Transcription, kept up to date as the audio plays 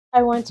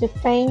I want to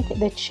thank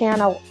the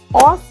channel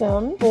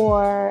Awesome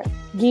for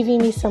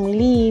giving me some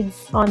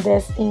leads on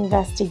this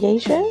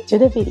investigation. To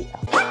the video.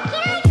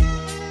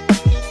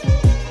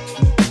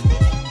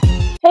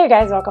 Hey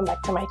guys, welcome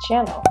back to my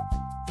channel.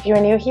 If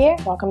you're new here,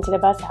 welcome to the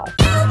Buzz House.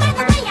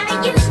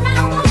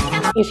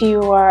 If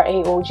you are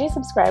a OG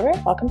subscriber,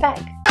 welcome back.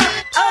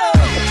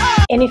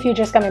 And if you're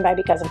just coming by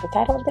because of the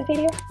title of the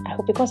video, I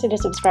hope you consider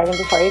subscribing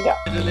before you go.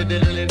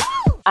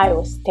 I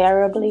was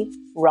terribly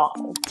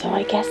wrong. So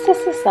I guess this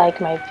is like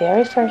my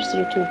very first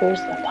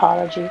YouTuber's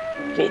apology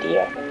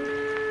video.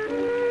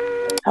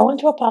 I want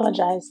to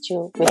apologize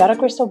to Without a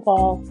Crystal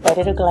Ball,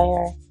 Ready to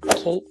Glare,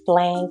 Kate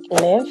Blank,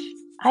 Liv.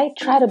 I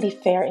try to be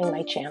fair in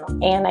my channel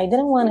and I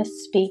didn't want to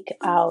speak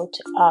out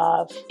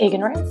of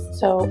ignorance,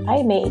 so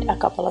I made a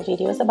couple of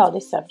videos about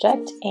this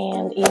subject,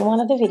 and in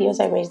one of the videos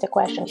I raised the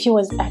question if it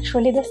was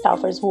actually the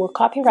Stauffers who were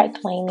copyright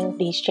claiming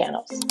these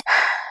channels.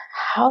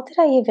 How did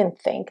I even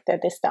think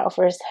that the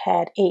Stauffers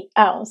had an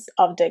ounce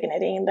of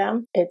dignity in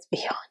them? It's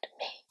beyond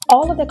me.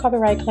 All of the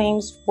copyright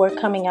claims were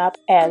coming up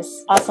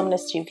as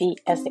AWESOMESSTV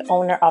as the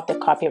owner of the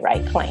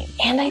copyright claim.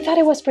 And I thought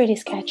it was pretty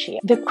sketchy.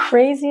 The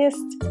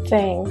craziest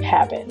thing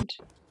happened.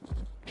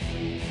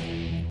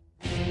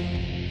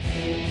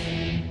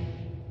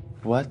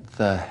 What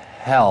the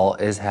hell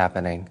is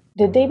happening?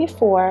 The day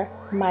before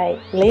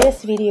my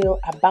latest video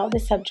about the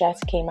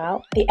subject came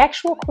out, the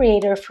actual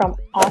creator from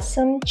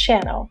Awesome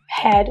channel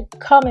had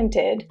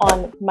commented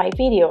on my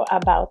video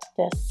about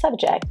the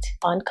subject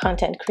on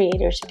content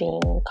creators being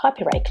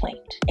copyright claimed.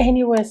 And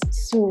it was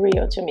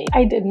surreal to me.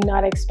 I did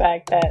not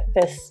expect that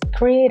this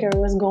creator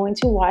was going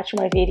to watch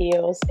my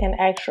videos and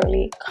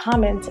actually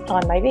comment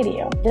on my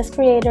video. This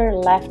creator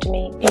left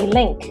me a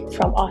link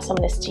from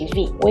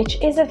AWESOMESSTV,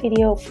 which is a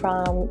video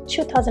from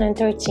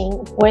 2013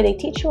 where they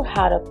teach you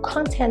how to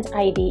content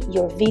ID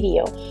your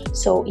video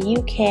so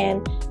you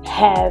can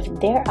have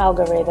their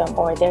algorithm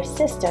or their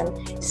system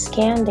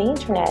scan the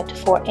internet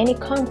for any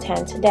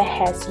content that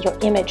has your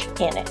image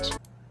in it.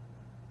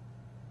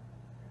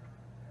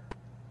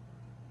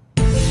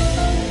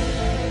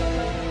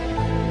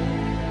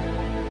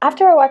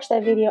 After I watched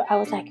that video, I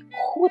was like,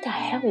 who the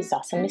hell is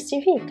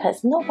AWESOMESSTV?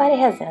 Because nobody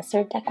has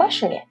answered that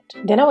question yet.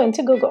 Then I went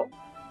to Google.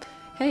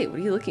 Hey, what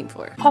are you looking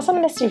for?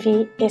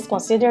 AWESOMESSTV is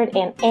considered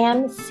an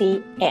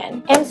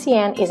MCN.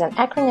 MCN is an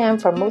acronym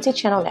for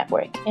multi-channel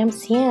network.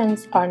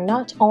 MCNs are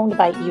not owned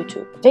by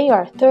YouTube. They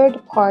are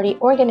third-party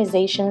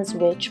organizations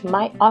which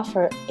might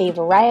offer a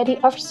variety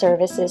of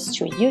services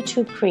to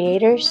YouTube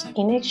creators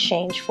in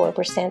exchange for a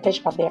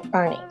percentage of their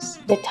earnings.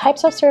 The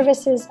types of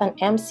services an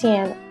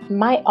MCN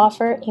might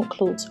offer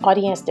includes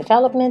audience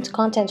development,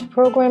 content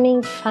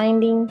programming,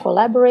 finding,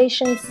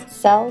 collaborations,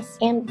 sales,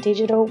 and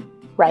digital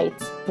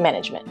rights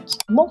management.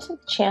 Most of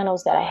the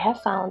channels that I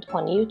have found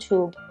on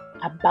YouTube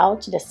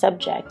about the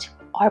subject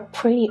are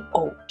pretty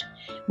old.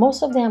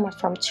 Most of them are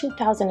from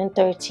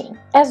 2013,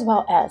 as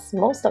well as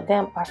most of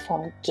them are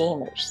from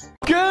gamers.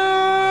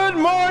 Good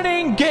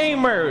morning,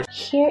 gamers!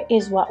 Here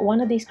is what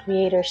one of these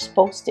creators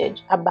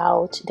posted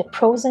about the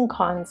pros and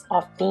cons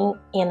of being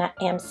in an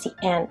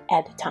MCN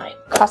at the time.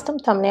 Custom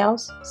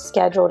thumbnails,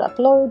 scheduled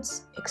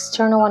uploads,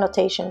 external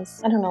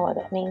annotations, I don't know what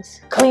that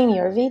means, clean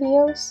your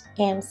videos,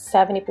 and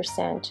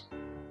 70%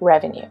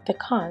 revenue. The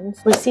cons: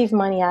 receive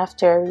money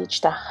after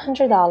reached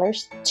 $100,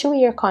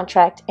 2-year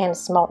contract, and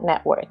small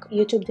network.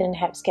 YouTube didn't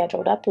have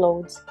scheduled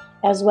uploads,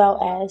 as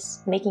well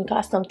as making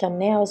custom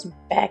thumbnails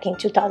back in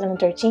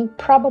 2013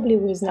 probably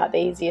was not the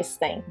easiest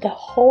thing. The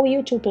whole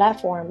YouTube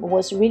platform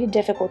was really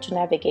difficult to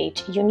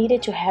navigate. You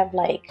needed to have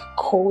like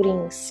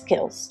coding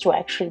skills to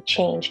actually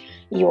change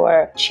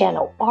your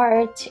channel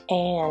art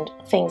and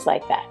things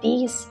like that.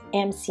 These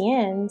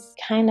MCNs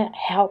kind of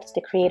helped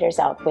the creators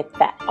out with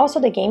that. Also,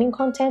 the gaming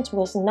content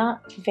was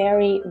not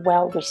very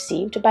well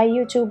received by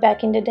YouTube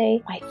back in the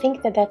day. I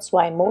think that that's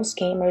why most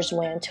gamers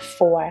went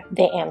for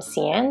the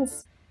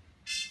MCNs.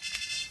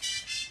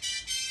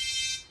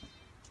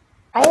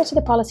 Prior to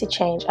the policy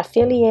change,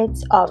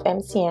 affiliates of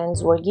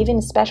MCNs were given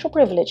special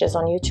privileges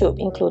on YouTube,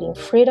 including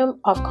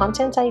freedom of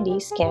content ID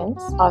scans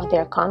of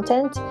their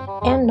content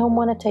and no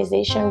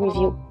monetization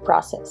review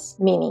process,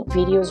 meaning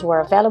videos were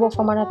available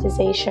for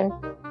monetization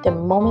the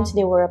moment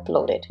they were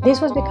uploaded. This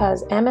was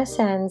because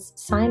MSNs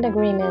signed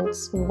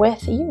agreements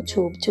with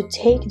YouTube to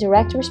take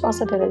direct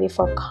responsibility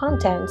for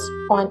content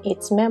on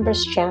its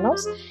members'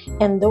 channels,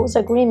 and those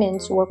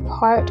agreements were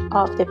part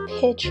of the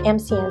pitch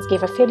MCNs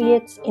gave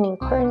affiliates in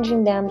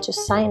encouraging them to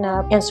sign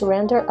up and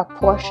surrender a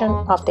portion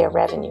of their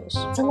revenues.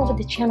 Some of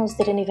the channels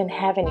didn't even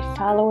have any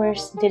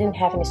followers, didn't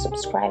have any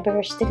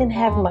subscribers, didn't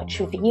have much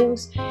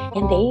views,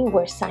 and they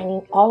were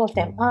signing all of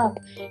them up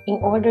in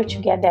order to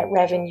get that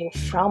revenue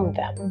from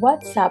them.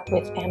 What's up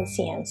with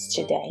MCNs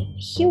today?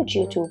 Huge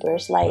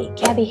YouTubers like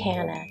Gabby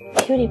Hanna,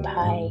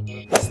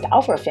 PewDiePie, the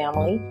Stauffer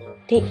family,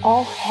 they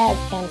all had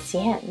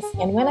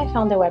MCNs. And when I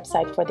found the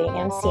website for the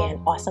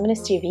MCN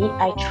AWESOMESSTV,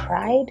 I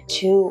tried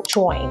to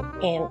join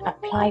and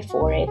apply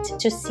for it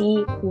to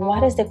see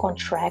what is the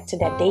contract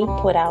that they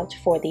put out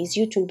for these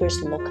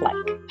YouTubers look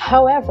like.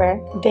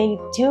 However, they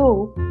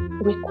do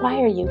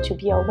require you to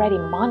be already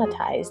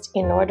monetized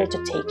in order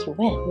to take you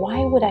in.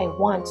 Why would I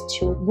want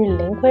to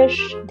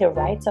relinquish the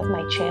rights of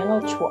my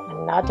channel to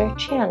another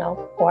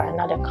channel or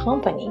another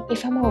company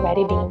if I'm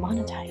already being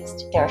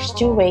monetized? There's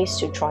two ways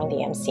to join the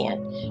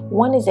MCN.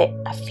 One is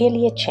an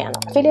affiliate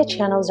channel. Affiliate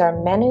channels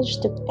are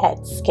managed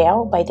at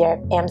scale by their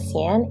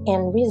MCN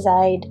and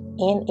reside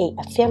in an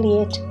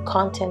affiliate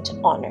content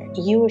owner.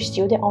 You are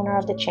still the owner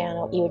of the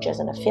channel, you're just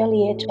an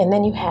affiliate. And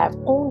then you have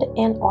owned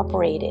and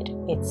operated.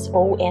 It's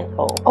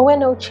ONO.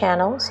 ONO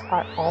channels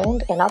are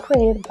owned and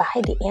operated by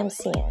the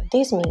MCN.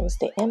 This means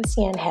the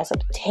MCN has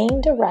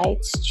obtained the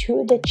rights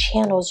to the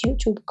channel's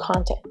YouTube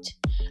content,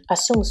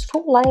 assumes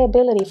full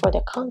liability for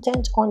the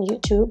content on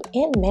YouTube,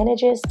 and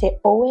manages the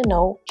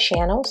ONO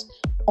channels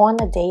on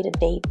a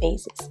day-to-day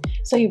basis.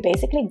 So you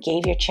basically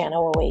gave your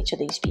channel away to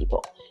these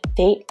people.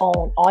 They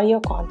own all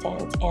your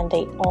content and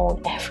they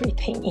own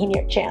everything in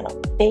your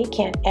channel. They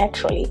can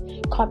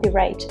actually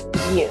copyright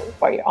you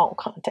for your own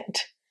content.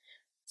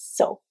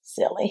 So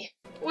silly.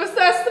 What's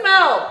that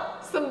smell?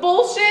 Some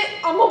bullshit?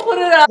 I'm gonna put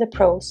it up. The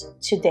pros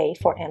today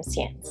for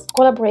MCNs.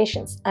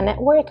 Collaborations. A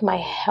network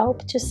might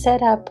help to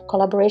set up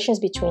collaborations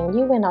between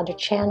you and other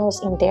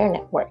channels in their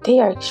network. They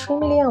are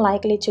extremely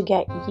unlikely to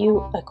get you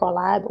a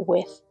collab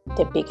with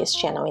the biggest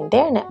channel in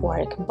their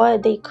network,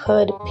 but they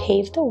could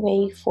pave the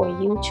way for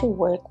you to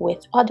work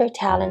with other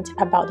talent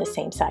about the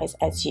same size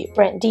as you.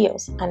 Brand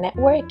deals. A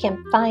network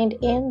can find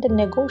and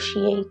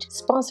negotiate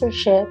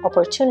sponsorship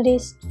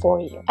opportunities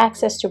for you.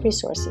 Access to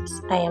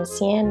resources.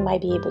 IMCN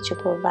might be able to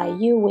provide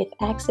you with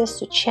access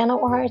to channel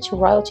art,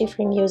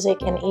 royalty-free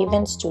music, and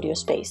even studio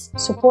space.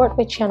 Support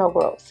with channel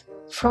growth.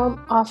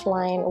 From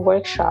offline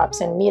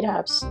workshops and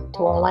meetups to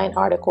online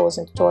articles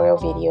and tutorial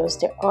videos,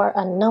 there are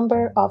a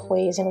number of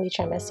ways in which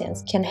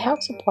MCNs can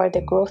help support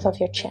the growth of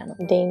your channel.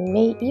 They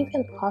may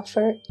even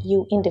offer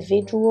you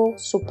individual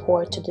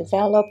support to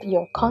develop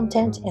your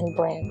content and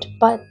brand,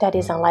 but that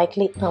is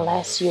unlikely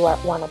unless you are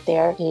one of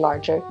their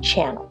larger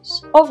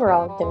channels.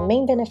 Overall, the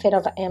main benefit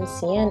of an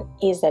MCN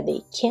is that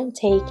they can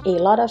take a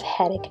lot of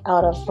headache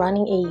out of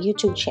running a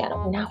YouTube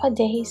channel.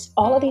 Nowadays,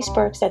 all of these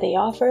perks that they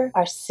offer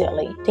are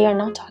silly. They are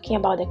not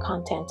talking about the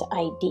content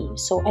ID,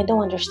 so I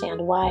don't understand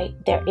why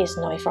there is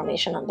no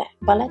information on that.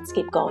 But let's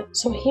keep going.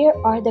 So here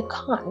are the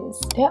cons.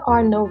 There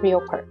are no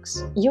real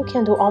perks. You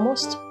can do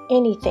almost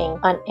anything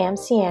an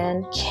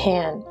MCN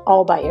can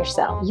all by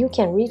yourself. You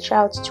can reach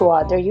out to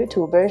other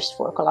YouTubers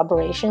for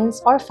collaborations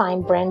or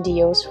find brand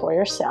deals for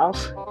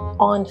yourself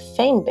on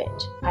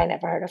FameBit. I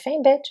never heard of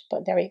FameBit,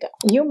 but there you go.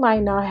 You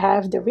might not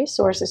have the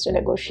resources to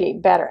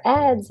negotiate better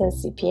ads and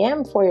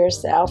CPM for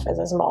yourself as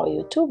a small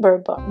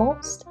YouTuber, but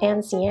most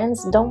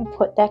MCNs don't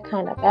put that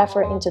kind of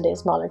effort into their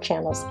smaller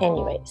channels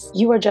anyways.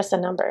 You are just a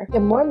number. The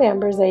more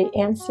members a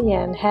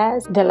MCN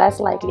has, the less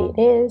likely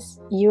it is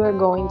you are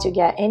going to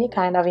get any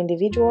kind of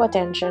individual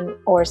attention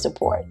or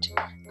support.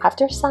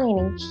 After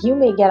signing, you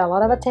may get a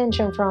lot of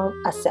attention from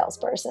a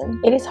salesperson.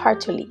 It is hard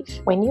to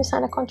leave. When you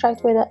sign a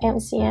contract with an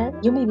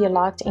MCN, you may be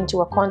locked into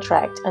a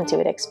contract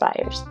until it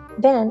expires.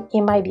 Then,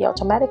 it might be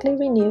automatically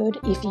renewed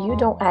if you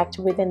don't act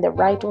within the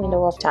right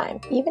window of time.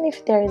 Even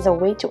if there is a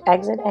way to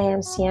exit an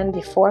MCN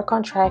before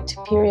contract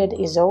period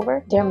is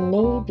over, there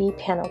may be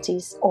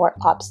penalties or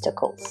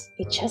obstacles.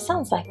 It just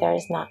sounds like there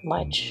is not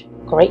much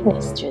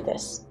greatness to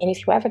this. And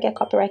if you ever get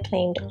copyright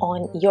claimed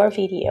on your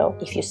video,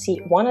 if you see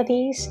one of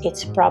these,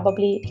 it's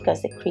probably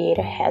because the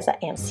creator has an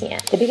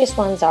MCN. The biggest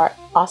ones are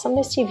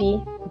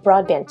AWESOMESSTV,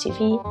 Broadband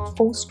TV,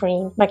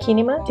 Fullscreen,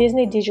 Machinima,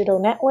 Disney Digital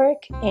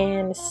Network,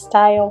 and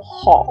Style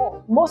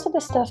Hall. Most of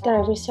the stuff that I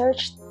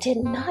researched did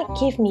not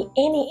give me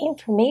any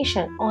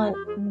information on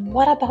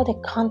what about the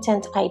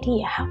content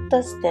ID. How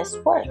does this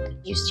work?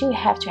 You still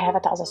have to have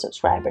 1,000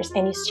 subscribers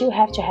and you still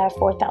have to have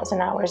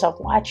 4,000 hours of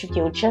watch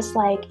view, just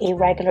like a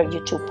regular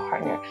YouTube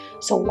partner.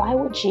 So why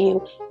would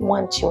you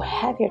want to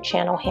have your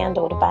channel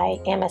handled by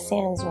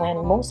MSNs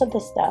when most of the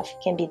stuff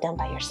can be done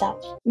by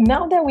yourself?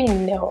 Now that we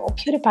know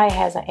PewDiePie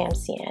has an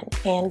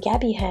MCN and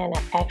Gabby Hanna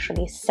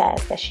actually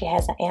says that she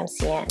has an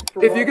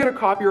MCN. If you get a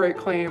copyright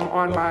claim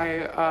on my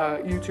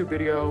YouTube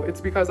video, it's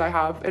because I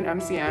have an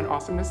MCN,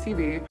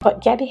 AWESOMESSTV.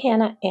 But Gabby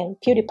Hanna and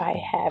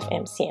PewDiePie have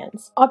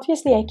MCNs.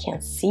 Obviously, I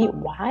can see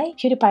why.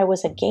 PewDiePie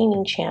was a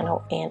gaming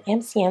channel and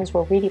MCNs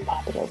were really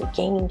popular with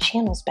gaming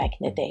channels back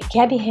in the day.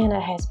 Gabby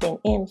Hanna has been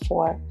in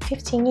for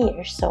 15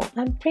 years, so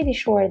I'm pretty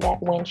sure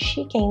that when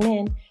she came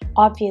in,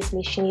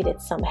 obviously she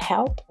needed some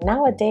help.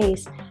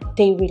 Nowadays,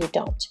 they really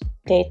don't.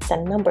 It's a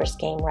numbers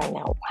game right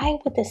now. Why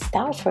would the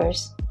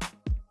Stauffers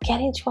get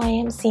into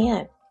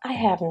MCN? I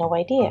have no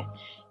idea.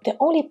 The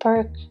only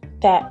perk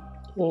that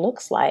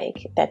looks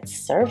like that's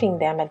serving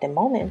them at the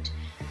moment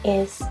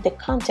is the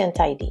content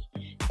ID.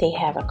 They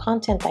have a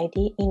content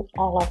ID in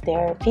all of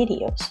their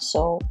videos,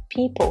 so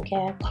people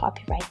get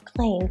copyright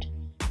claimed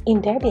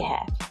in their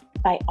behalf.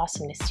 by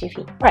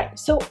AWESOMESSTV. Right,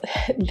 so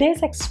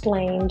this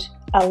explained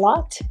a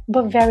lot,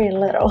 but very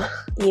little.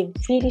 It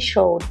really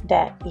showed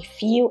that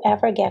if you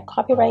ever get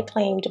copyright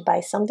claimed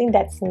by something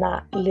that's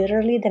not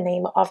literally the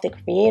name of the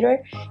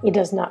creator, it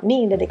does not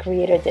mean that the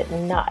creator did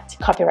not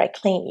copyright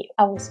claim you.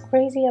 I was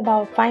crazy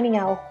about finding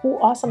out who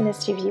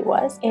AWESOMESSTV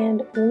was,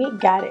 and we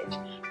got it.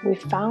 We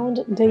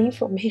found the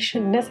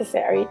information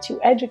necessary to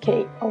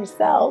educate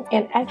ourselves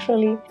and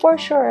actually, for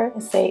sure,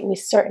 say with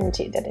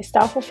certainty that the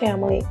Stauffer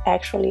family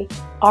actually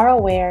are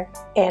aware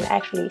and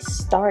actually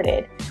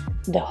started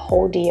the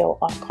whole deal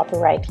of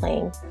copyright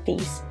claim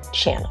these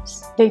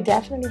channels. They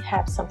definitely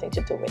have something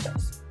to do with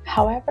this.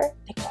 However,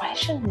 the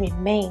question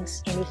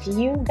remains, and if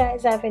you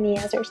guys have any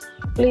answers,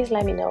 please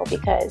let me know,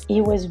 because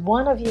it was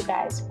one of you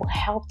guys who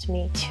helped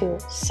me to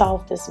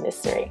solve this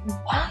mystery.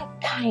 What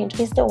kind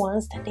is the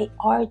ones that they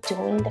are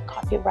doing the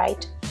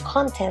copyright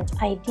content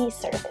ID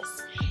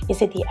service?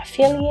 Is it the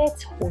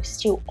affiliates who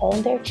still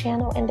own their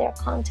channel and their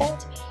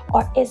content,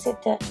 or is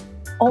it the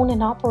owned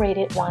and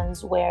operated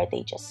ones where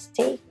they just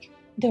take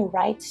the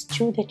rights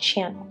to the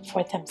channel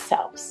for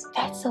themselves?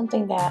 That's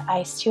something that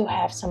I still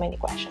have so many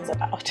questions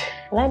about.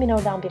 Let me know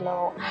down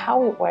below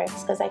how it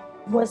works, because I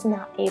was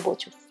not able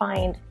to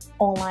find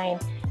online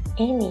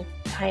any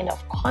kind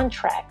of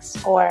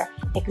contracts or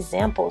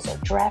examples or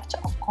draft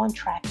of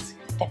contracts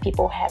that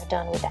people have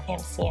done with the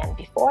MCN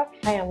before.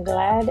 I am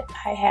glad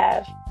I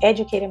have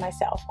educated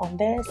myself on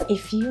this.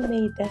 If you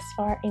made this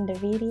far in the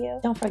video,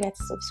 don't forget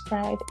to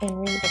subscribe and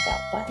ring the bell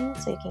button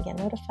so you can get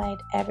notified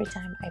every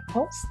time I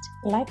post.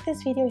 Like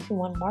this video if you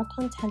want more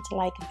content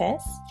like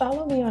this.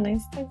 Follow me on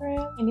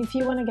Instagram, and if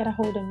you want to get a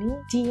hold of me,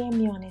 DM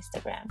me on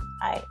Instagram.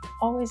 I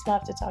always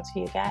love to talk to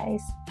you guys.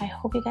 I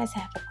hope you guys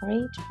have a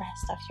great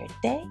rest of your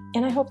day,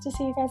 and I hope to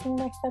see you guys in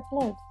the next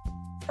upload.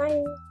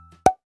 Bye!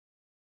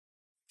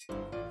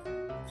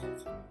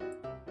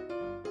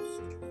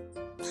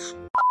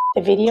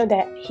 The video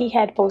that he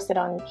had posted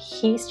on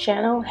his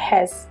channel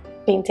has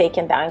been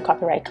taken down and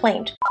copyright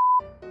claimed.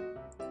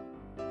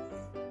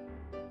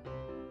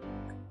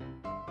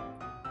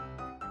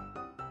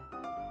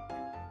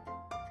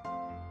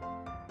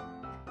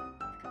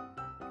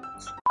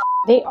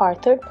 They are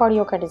third-party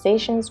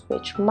organizations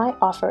which might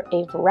offer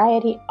a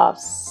variety of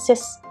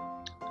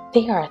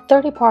They are a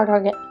third-party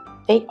organ.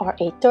 They are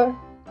a third.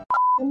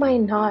 Oh my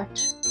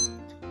not.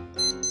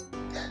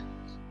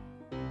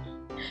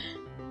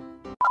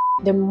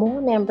 The more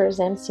members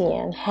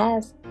MCN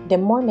has, the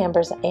more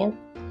members a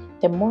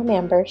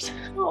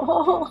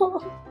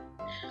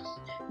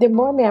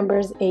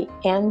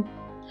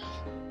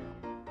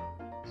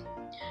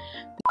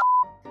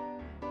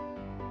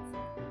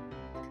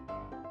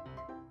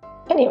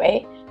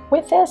Anyway,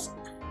 with this,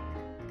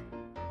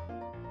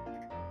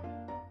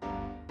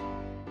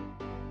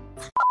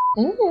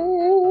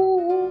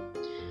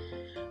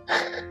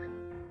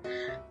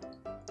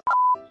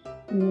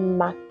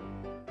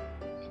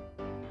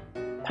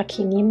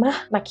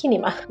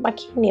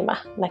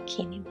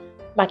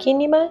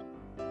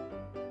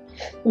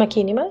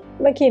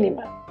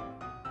 Makinima.